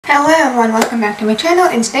Hello everyone, welcome back to my channel.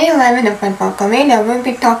 It's day 11 of my book Arena. We'll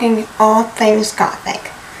be talking all things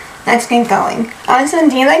Gothic. Let's get going. Also,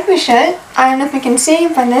 do you like my shirt? I don't know if you can see,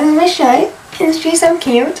 but this is my shirt. Isn't she so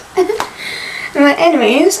cute? But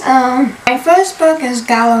anyways, my first book is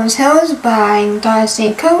Gallows Hills by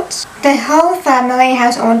Darcy Coates. The whole family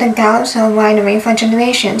has owned the Gallows Hill winery for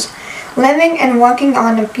generations, living and working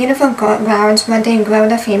on the beautiful grounds where they grow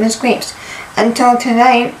the famous grapes. Until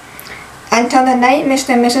the night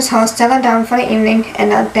Mr. and Mrs. Hill settle down for the evening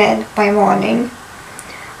and are dead by morning.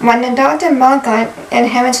 When the daughter Margaret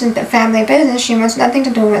inherits the family business, she wants nothing to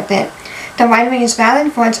do with it. The winery is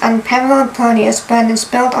valid for its unparalleled produce, but it's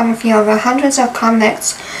built on a field where hundreds of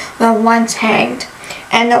convicts were once hanged,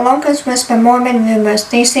 and the locals whisper morbid rumors.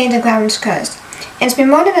 They say the ground's cursed. It's been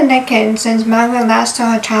more than a decade since Margaret last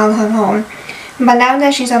saw her childhood home, but now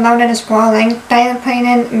that she's alone and is sprawling,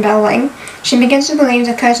 dilapidated and bellowing, she begins to believe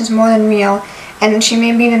the curse is more than real, and that she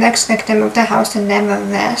may be the next victim of the house that never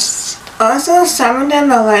rests. Also, some of them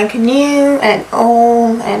are like new and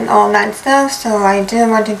old and all that stuff, so I do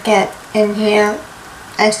want to get in here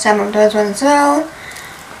as some of those ones as well.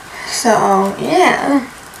 So, yeah.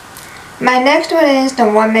 My next one is The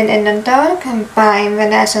Woman in the Dark by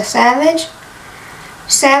Vanessa Savage.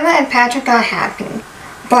 Sarah and Patrick are happy,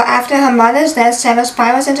 but after her mother's death, Sarah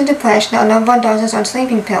spirals into depression and overdoses on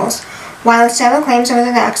sleeping pills. While Sarah claims it was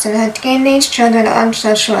an accident, her teenage children are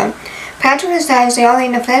unsure. Patrick decides they all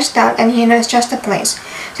need a fresh start and he knows just the place,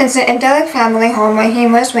 since the idyllic family home where he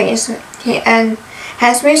was raised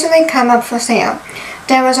has recently come up for sale.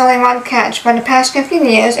 There was only one catch. For the past 15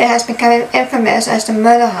 years, it has become infamous as the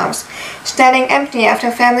murder house, standing empty after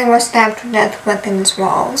a family was stabbed to death within its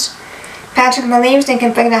walls. Patrick believes they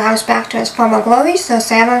can bring the house back to its former glory, so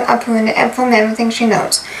Sarah uprooted it from everything she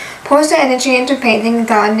knows, pours her energy into painting and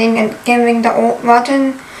gardening and giving the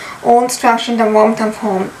rotten old structure the warmth of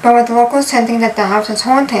home. But with locals hinting that the house is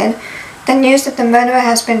haunted, the news that the murderer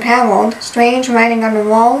has been paroled, strange writing on the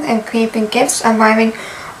wall, and creepy gifts arriving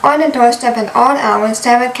on the doorstep at odd hours,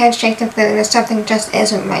 Sarah can't shake the feeling that something just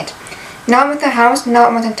isn't right. Not with the house,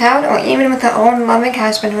 not with the town, or even with her own loving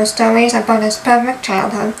husband whose stories about his perfect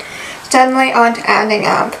childhood suddenly aren't adding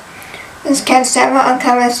up. Can Sarah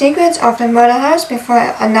uncover the secrets of the murder house before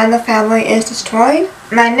another family is destroyed?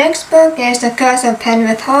 My next book is The Curse of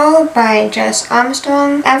Penrith Hall by Jess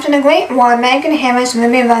Armstrong. After the Great War, Megan Harris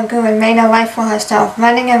Ruby Ragoon made a life for herself,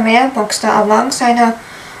 running a rare bookstore alongside her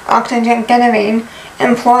octogenarian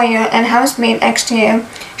employer and housemate exterior.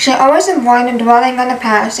 She always avoided dwelling on the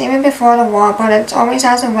past, even before the war, but it always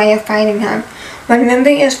has a way of finding her. When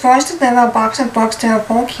Ruby is forced to deliver a box of books to her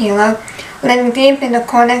folk healer, living deep in the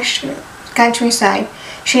Cornish countryside,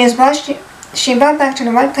 she brought back to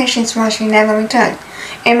the one place she swore she never returned.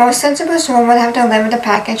 A most sensible soul would have delivered the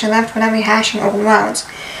package and left without rehashing old wounds,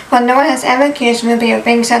 but no one has ever accused Ruby of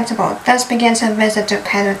being sensible. Thus begins her visit to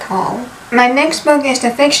Penrith Hall. My next book is The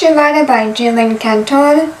Fiction Writer by Gillian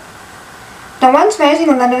Cantor. The once rising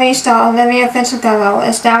literary star Olivia Fitzgerald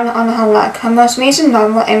is down on her luck. Her most recent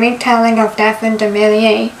novel, a retelling of Daphne du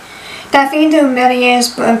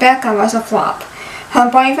Maurier's Rebecca, was a flop. Her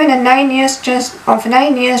boyfriend of 9 years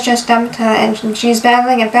just dumped her, and she's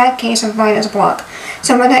battling a bad case of writer's block.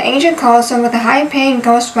 So when her agent calls her with a high-paying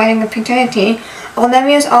ghostwriting opportunity,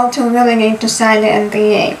 Olivia's all too willing to sign the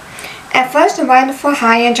NDA. At first, the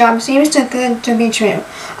writer-for-hire job seems too good to be true.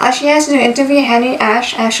 All she has to do is interview Henry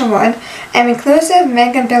Asherwood, a reclusive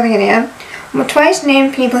mega-billionaire, twice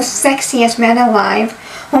named People's Sexiest Man Alive,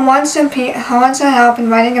 who wants her help in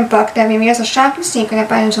writing a book that reveals a shocking secret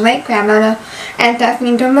about his late grandmother and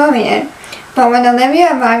Daphne du Maurier. But when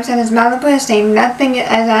Olivia arrives at his Malibu estate, nothing is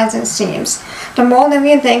as it seems. The more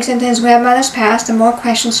Olivia digs into his grandmother's past, the more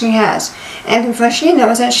questions she has, and before she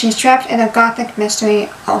knows it, she's trapped in a Gothic mystery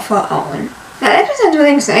of her own. Now that sounds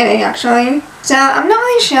really exciting, actually. So I'm not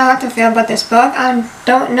really sure how to feel about this book. I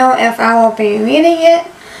don't know if I will be reading it.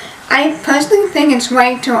 I personally think it's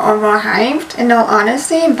way too overhyped, in all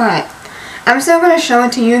honesty, but I'm still going to show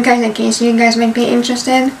it to you guys in case you guys might be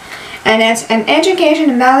interested. And it's An Education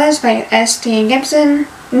in Malice by S.T. Gibson.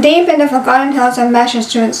 Deep in the forgotten hills of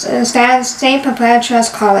Massachusetts stands St. Perpetua's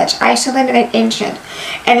College, isolated and ancient,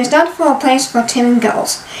 and is not for a place for timid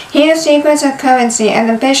girls. Here secrets are currency and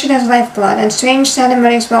ambition is lifeblood, and strange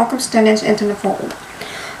ceremonies welcome students into the fold.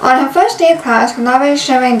 On her first day of class, Laura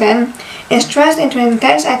Sheridan is thrust into an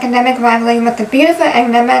intense academic rivalry with the beautiful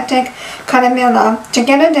and enigmatic Carmilla.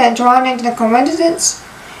 Together they are drawn into the confidence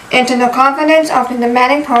of the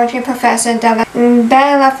demanding poetry professor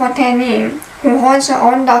Della Fontaine, who holds her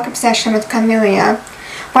own dark obsession with Camellia.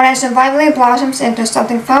 but as the rivalry blossoms into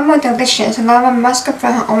something far more delicious, Lava must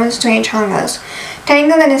confront her own strange hungers.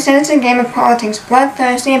 Tangled in the sinister game of politics,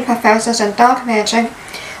 bloodthirsty professors and dark magic,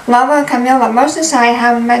 Lava and Camilla must decide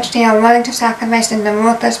how much they are willing to sacrifice in the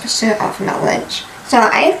ruthless pursuit of knowledge. So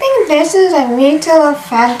I think this is a retell of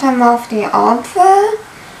Phantom of the Opera.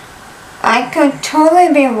 I could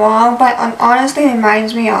totally be wrong, but it honestly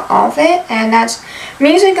reminds me of it, and that's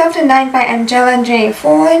Music of the Night by Angela J.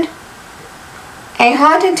 Ford. A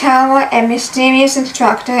haunted tower, a mysterious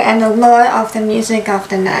instructor, and the lure of the music of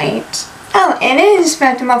the night. Oh, it is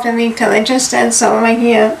Phantom of the Retell, it just says so right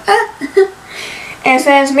here. It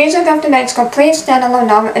says Music of the Night's complete standalone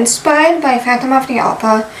novel inspired by Phantom of the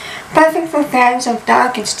Opera, perfect for fans of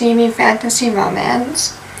dark and steamy fantasy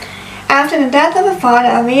romance. After the death of her father,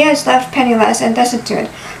 Aria is left penniless and destitute.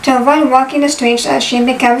 To avoid walking the streets, she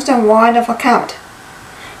becomes the ward of a count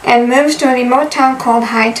and moves to a remote town called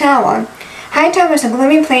Hightower. Hightower is a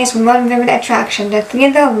gloomy place with one vivid attraction. The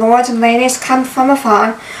theater lords and ladies come from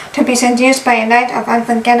afar to be seduced by a night of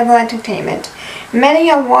unforgettable entertainment.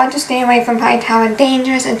 Many are warned to stay away from Hightower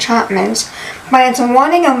dangerous enchantments, but it's a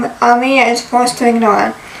warning Aria is forced to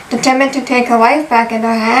ignore. Determined to take her life back into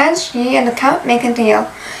her hands, she and the Count make a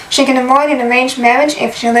deal. She can avoid an arranged marriage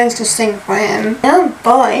if she learns to sing for him. Oh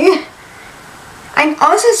boy. And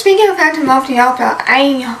also, speaking of Phantom of the Opera,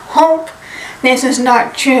 I hope this is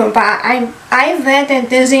not true, but I read that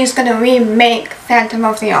Disney is gonna remake Phantom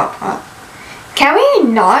of the Opera. Can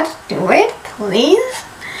we not do it, please?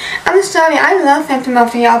 I'm sorry, I love Phantom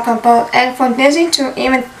of the Opera, and for Disney to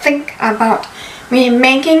even think about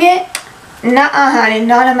remaking it, nuh-uh honey,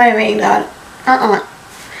 not on my radar.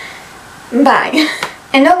 Bye.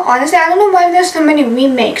 And no, honestly, I don't know why there's so many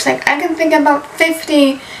remakes. Like, I can think about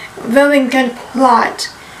 50 really good plots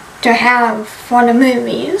to have for the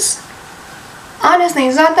movies. Honestly,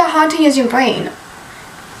 it's not that hard to use your brain.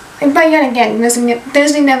 But yet again,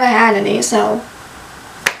 Disney never had any, so...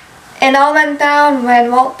 It all went down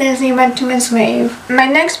when Walt Disney went to his grave. My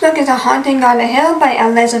next book is A Haunting on a Hill by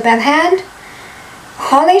Elizabeth Hand.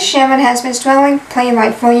 Holly Sherman has been struggling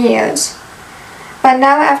playwright for years. But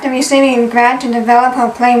now, after receiving a grant to develop her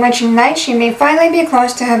play Witching Night, she may finally be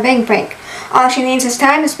close to her big break. All she needs is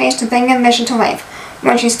time and space to bring her mission to life.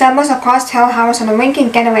 When she stumbles across Hell House on a winky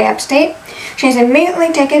getaway upstate, she is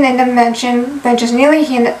immediately taken into a mansion which is nearly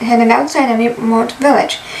hidden outside a remote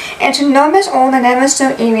village. It's enormous, old, and ever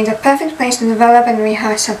so eerie, the perfect place to develop and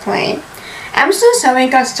rehearse her play. I'm so sorry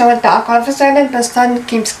it got so dark all of a sudden, the sun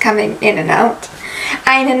keeps coming in and out.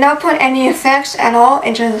 I did not put any effects at all,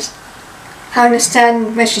 it just how the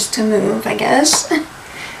sun wishes to move, I guess.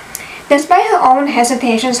 Despite her own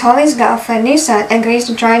hesitations, Holly's girlfriend, Lisa, agrees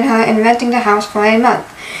to join her in renting the house for a month,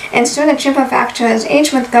 and soon a troop of actors,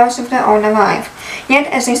 each with ghosts of their own, arrive. Yet,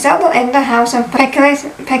 as they settle in the house of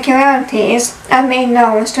peculiarities are made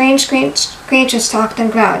known, strange creatures stalk the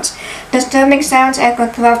grounds. Disturbing sounds echo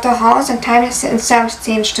throughout the halls, and time itself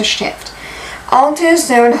seems to shift. All too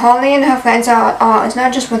soon, Holly and her friends are at odds,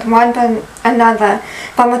 not just with one but another,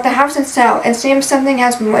 but with the house itself. It seems something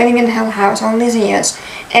has been waiting in Hell House all these years,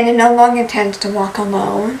 and it no longer intends to walk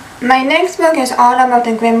alone. My next book is Autumn of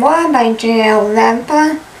the Grimoire by J.L.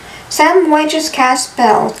 Lamper. Some witches cast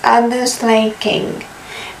spells, others slay king.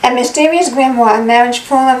 A mysterious grimoire, a marriage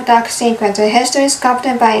full of dark secrets, a history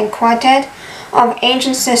sculpted by a quartet of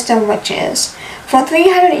ancient sister witches. For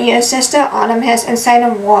 300 years, Sister Autumn has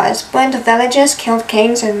incited wars, burned villages, killed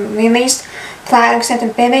kings, and released plagues at the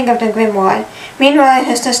bidding of the grimoire. Meanwhile,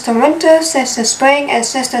 her Sister Winter, Sister Spring, and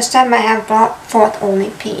Sister Summer have brought forth only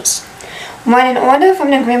peace. When an order from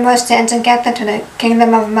the grimoire sends Agatha to the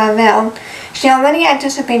kingdom of Marvel, she already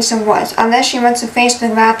anticipates the worst. Unless she wants to face the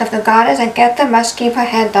wrath of the goddess, Agatha must keep her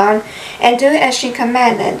head down and do as she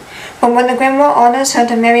commanded. But when the grimoire orders her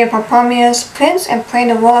to marry a Pomponius prince and play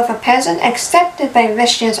the role of a peasant accepted by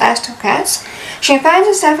vicious aristocrats, she finds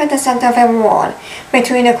herself at the center of a war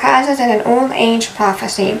between the classes and an old age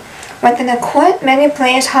prophecy. Within the court, many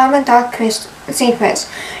players harbor dark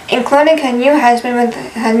secrets, including her new husband with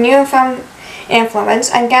her newfound influence.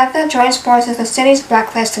 Agatha joins forces with the city's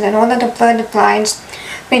blacklisted in order to blur the blinds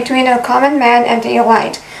between the common man and the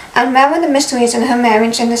elite, unravel the mysteries in her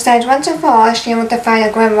marriage, and decides once and for all she will defy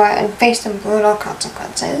the grimoire and face the brutal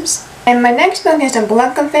consequences. And my next book is The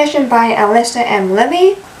Blood Confession by Alyssa M.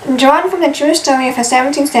 Libby. Drawn from the true story of a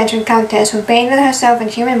 17th century countess who bathed herself in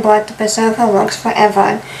human blood to preserve her looks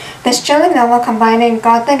forever, This chilling novel combining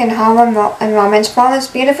Gothic and horror and romance follows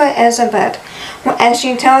beautiful Elizabeth as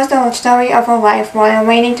she tells the story of her life while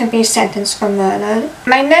waiting to be sentenced for murder.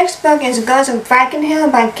 My next book is Girls of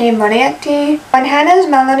Brackenhill by Kay Moriarty. When Hannah's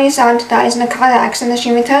Melody's aunt dies in a car accident,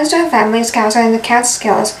 she returns to her family's castle in the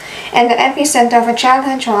Catskills, and the epicenter of her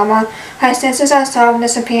childhood trauma. Her sisters are solved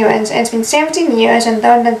disappearance. It's been 17 years, and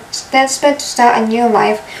though desperate to start a new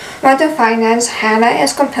life with her finance, Hannah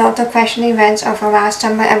is compelled to question the events of her last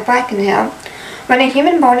summer at Brackenhill. When a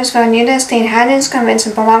human borders for a new estate, Hannah is convinced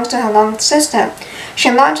it belongs to her long sister.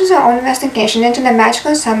 She launches her own investigation into the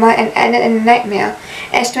magical summer and ended in a nightmare.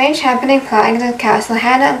 A strange happening plagues the castle.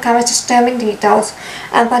 Hannah uncovers disturbing details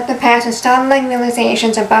about the past and startling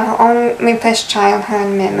realizations about her own repressed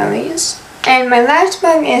childhood memories. And my last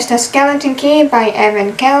book is The Skeleton Key by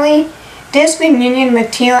Evan Kelly. This reunion will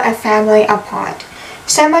tear a family apart.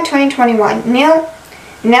 December 2021.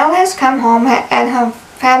 Nell has come home and her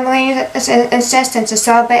family's insistence to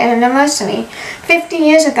celebrate an anniversary. 50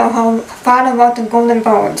 years ago, her father wrote The Golden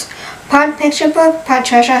Bones. Part picture book, part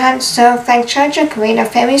treasure hunt, so Frank Churchill created a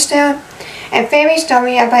fairy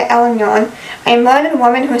story about Eleanor, a murdered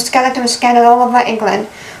woman whose skeleton was scattered all over England.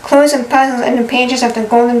 Clues and puzzles in the pages of The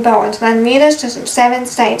Golden Bones led readers to 7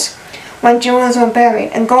 sites where jewels were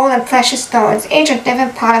buried, and gold and precious stones, each a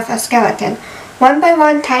different part of a skeleton. One by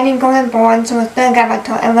one, tiny golden bones were dug up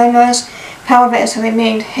until Eleanor's pelvis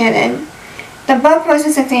remained hidden. The book was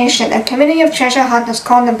a sensation. A community of treasure hunters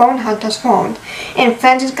called the Bone Hunters formed, in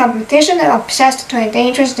frenzied competition and obsessed to a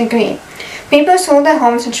dangerous degree. People sold their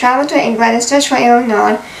homes to travel to England in search for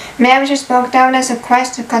Eleanor. Marriages broke down as a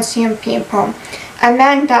quest to consume people. A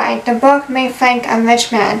man died. The book made Frank a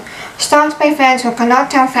rich man. Stalked by fans who cannot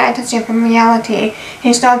tell fantasy from reality,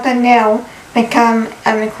 his daughter Nell become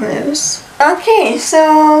a recluse. Okay,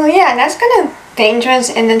 so yeah, that's kind of dangerous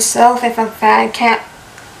in itself if a fan can't,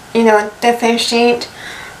 differentiate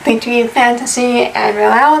between fantasy and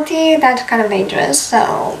reality. That's kind of dangerous,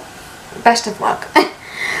 so best of luck.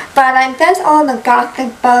 But that's all the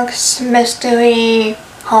Gothic books, mystery,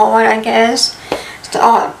 horror, I guess.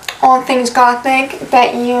 So, all things Gothic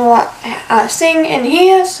that you are seeing in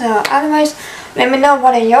here. So otherwise, let me know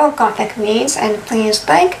what are your Gothic reads, and please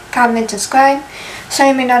like, comment, subscribe, so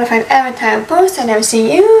you'll be notified every time I post, and I will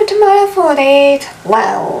see you tomorrow for day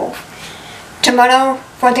 12. Tomorrow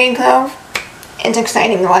for day 12 is an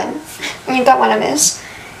exciting one. You don't want to miss.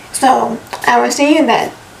 So I will see you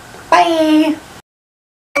then. Bye!